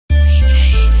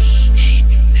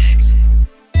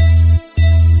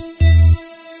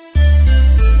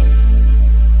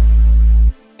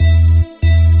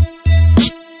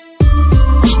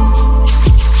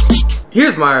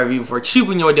Here's my review for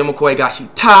Chuunibyou Demokoi ga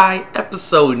Shitai,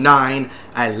 episode 9.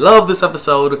 I love this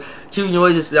episode. Chuunibyou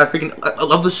is I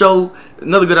love the show.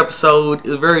 Another good episode.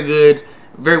 It's very good,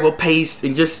 very well paced,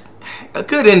 and just a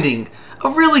good ending. A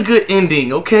really good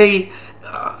ending, okay?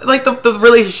 Like the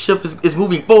relationship is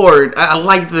moving forward. I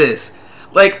like this.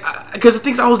 Like, because the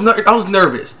things I was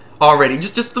nervous already.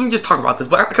 Just let me just talk about this.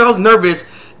 But I was nervous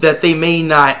that they may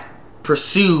not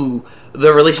pursue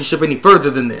the relationship any further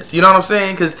than this. You know what I'm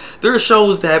saying? Because there are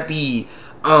shows that be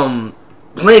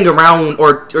playing around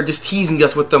or just teasing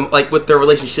us with them, like with their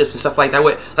relationships and stuff like that.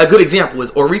 A good example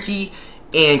is Rikka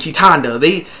and Shitai.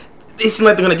 They seem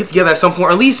like they're gonna get together at some point,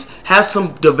 or at least have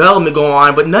some development going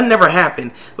on, but none never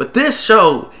happened. But this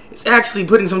show is actually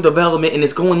putting some development and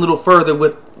it's going a little further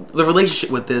with the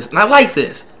relationship with this, and I like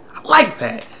this. I like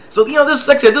that. So this,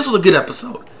 like I said, this was a good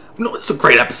episode. It's a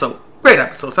great episode. Great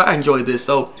episode. So I enjoyed this.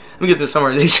 So let me get this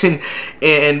summarization.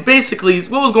 And basically,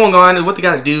 what was going on and what they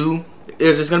got to do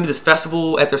is there's going to be this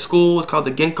festival at their school. It's called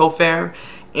the Ginkgo Fair.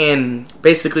 And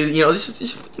basically,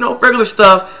 just regular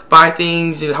stuff, buy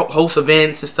things, host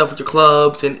events and stuff with your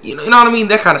clubs, and you know what I mean,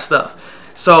 that kind of stuff.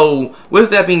 So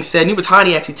with that being said,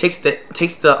 Thabreakmaster actually takes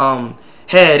the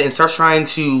head and starts trying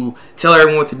to tell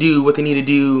everyone what to do, what they need to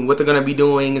do, what they're gonna be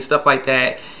doing, and stuff like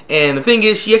that. And the thing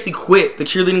is, she actually quit the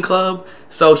cheerleading club,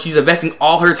 so she's investing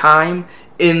all her time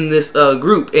in this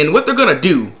group. And what they're gonna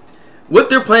do, what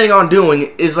they're planning on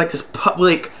doing, is like this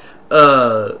public,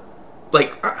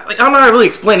 like I'm not really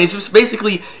explaining. It's just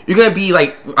basically you're gonna be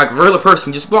like a regular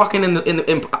person just walking out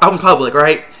in public,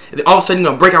 right? And then all of a sudden,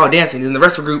 break out dancing, and the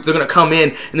rest of the group, they're gonna come in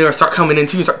and they're gonna start coming in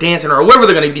too and start dancing or whatever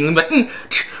they're gonna be doing. Like, you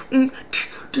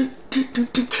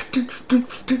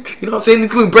know what I'm saying? They're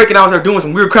gonna be breaking out and start doing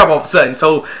some weird crap all of a sudden.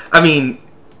 So I mean,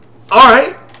 all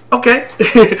right, okay.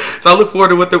 So I look forward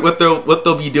to what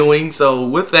they'll be doing. So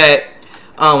with that,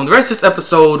 the rest of this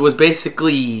episode was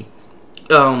basically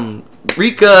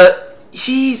Rikka.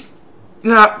 She's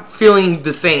not feeling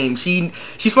the same.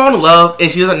 She's falling in love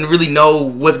and she doesn't really know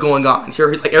what's going on.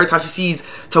 Like every time she sees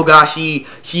Togashi,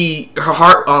 her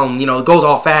heart goes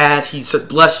all fast. She starts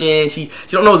blushing. She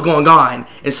don't know what's going on,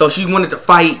 and so she wanted to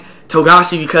fight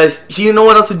Togashi because she didn't know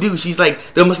what else to do. She's like,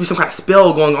 there must be some kind of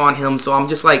spell going on him. So I'm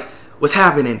just like, what's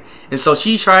happening? And so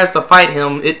she tries to fight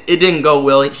him. It didn't go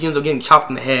well. She ends up getting chopped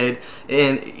in the head,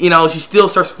 and she still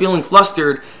starts feeling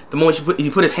flustered the moment he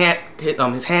put his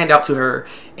hand out to her.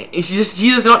 And she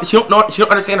don't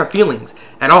understand her feelings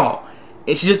at all,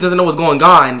 and she just doesn't know what's going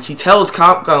on. She tells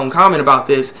Kamen about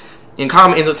this, and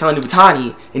Kamen ends up telling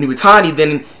Thabreakmaster, and Thabreakmaster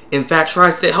then in fact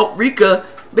tries to help Rikka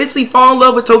basically fall in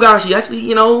love with Togashi. Actually,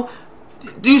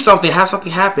 do something, have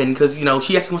something happen, because she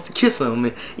actually wants to kiss him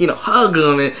and hug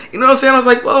him, and you know what I'm saying. I was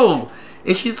like, whoa.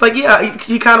 And she's like, yeah,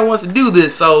 she kind of wants to do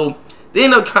this. So they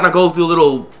end up kind of go through a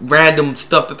little random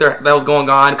stuff that was going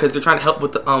on, because they're trying to help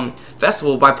with the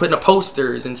festival by putting up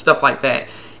posters and stuff like that.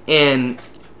 And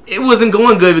it wasn't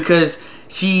going good because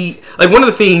one of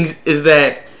the things is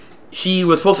that she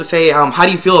was supposed to say, how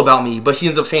do you feel about me? But she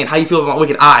ends up saying, how do you feel about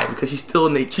Wicked Eye? Because she's still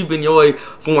in the Chuunibyou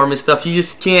form and stuff. She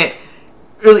just can't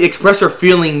really express her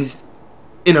feelings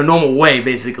in a normal way,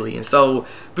 basically. And so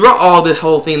throughout all this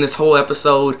whole thing, this whole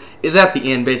episode is at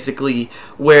the end, basically,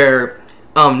 where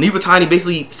Thabreakmaster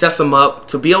basically sets them up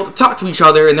to be able to talk to each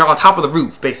other, and they're on top of the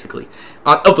roof, basically,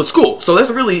 of the school. So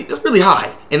that's really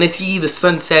high, and they see the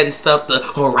sunset and stuff, the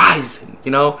horizon,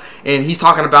 and he's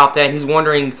talking about that, and he's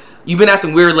wondering, you've been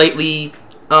acting weird lately.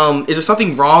 Is there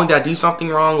something wrong? Did I do something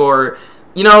wrong? Or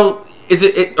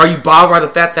are you bothered by the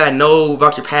fact that I know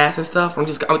about your past and stuff? And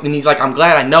he's like, I'm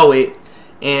glad I know it.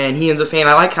 And he ends up saying,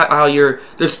 I like how I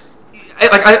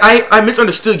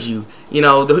misunderstood you.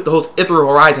 The whole ethereal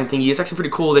horizon thingy. It's actually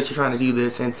pretty cool that you're trying to do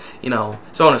this, and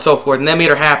so on and so forth. And that made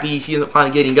her happy. She ends up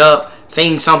finally getting up,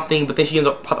 saying something, but then she ends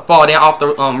up falling down off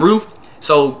the roof.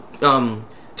 So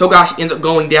Togashi ends up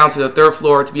going down to the 3rd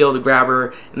floor to be able to grab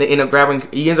her, and he ends up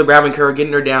grabbing her,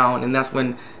 getting her down, and that's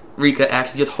when Rikka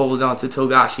actually just holds on to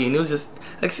Togashi, and it was just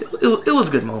like, it was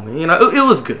a good moment. It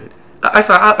was good.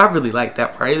 I really liked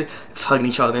that part. Just hugging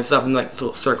each other and stuff, and like this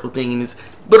little circle thing, and it's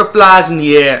butterflies in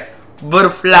the air.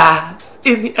 Butterflies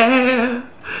in the air.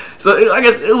 So I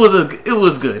guess it was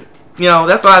good.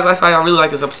 That's why I really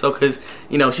like this episode, because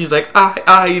she's like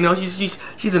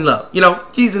she's in love.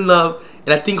 She's in love,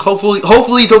 and I think hopefully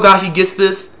Togashi gets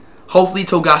this. Hopefully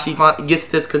Togashi gets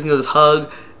this, because this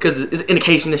hug, because it's an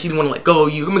indication that she didn't want to let go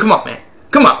of you. I mean, come on, man,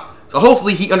 come on. So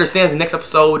hopefully he understands the next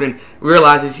episode and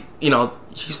realizes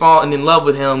she's falling in love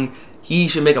with him. He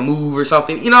should make a move or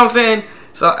something. You know what I'm saying?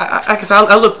 So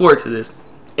I look forward to this.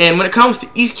 And when it comes to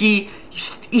Ishiki,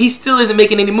 he still isn't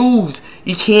making any moves.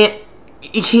 He can't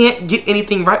he can't get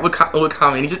anything right with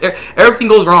Kamen. He just everything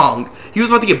goes wrong. He was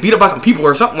about to get beat up by some people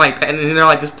or something like that, and they're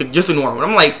like just ignore him. And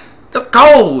I'm like, that's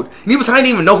cold. And even I didn't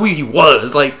even know who he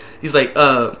was. Like he's like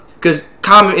because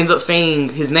Kamen ends up saying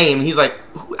his name. And he's like,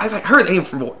 I've heard the name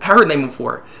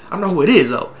before. I don't know who it is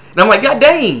though. And I'm like, God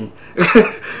dang,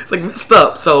 it's like messed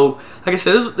up. So like I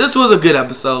said, this was a good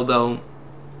episode though.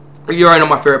 You already know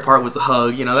my favorite part was the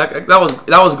hug. You know that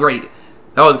was great.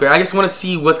 That was great. I just want to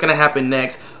see what's gonna happen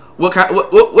next. What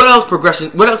else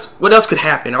progression? What else could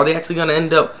happen? Are they actually gonna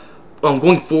end up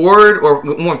going forward or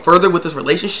going further with this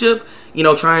relationship? You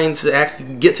know, trying to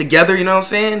actually get together. You know what I'm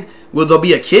saying? Will there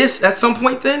be a kiss at some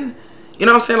point then? You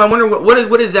know what I'm saying? I wonder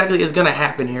what exactly is gonna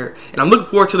happen here. And I'm looking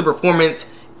forward to the performance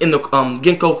in the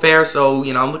Ginkgo Fair. So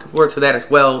you know, I'm looking forward to that as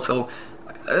well. So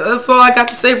that's all I got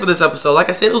to say for this episode. Like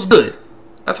I said, it was good.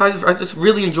 That's why I just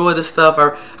really enjoy this stuff.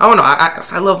 I don't know.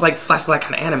 I love like slash like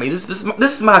kind of anime. This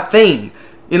is my thing.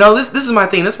 You know, this is my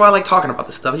thing. That's why I like talking about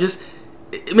this stuff.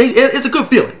 It's a good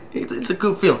feeling. It's a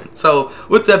good feeling. So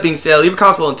with that being said, leave a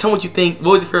comment below and tell me what you think.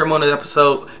 What was your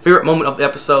favorite moment of the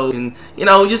episode? And you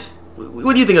know, just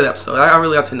what do you think of the episode? I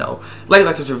really got to know. Like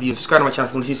this review and subscribe to my channel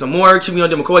if you want to see some more.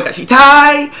 Chuunibyou McCoy got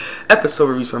Shitai episode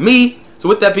reviews from me. So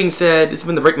with that being said, this has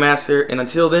been the Thabreakmaster, and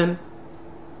until then,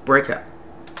 break out.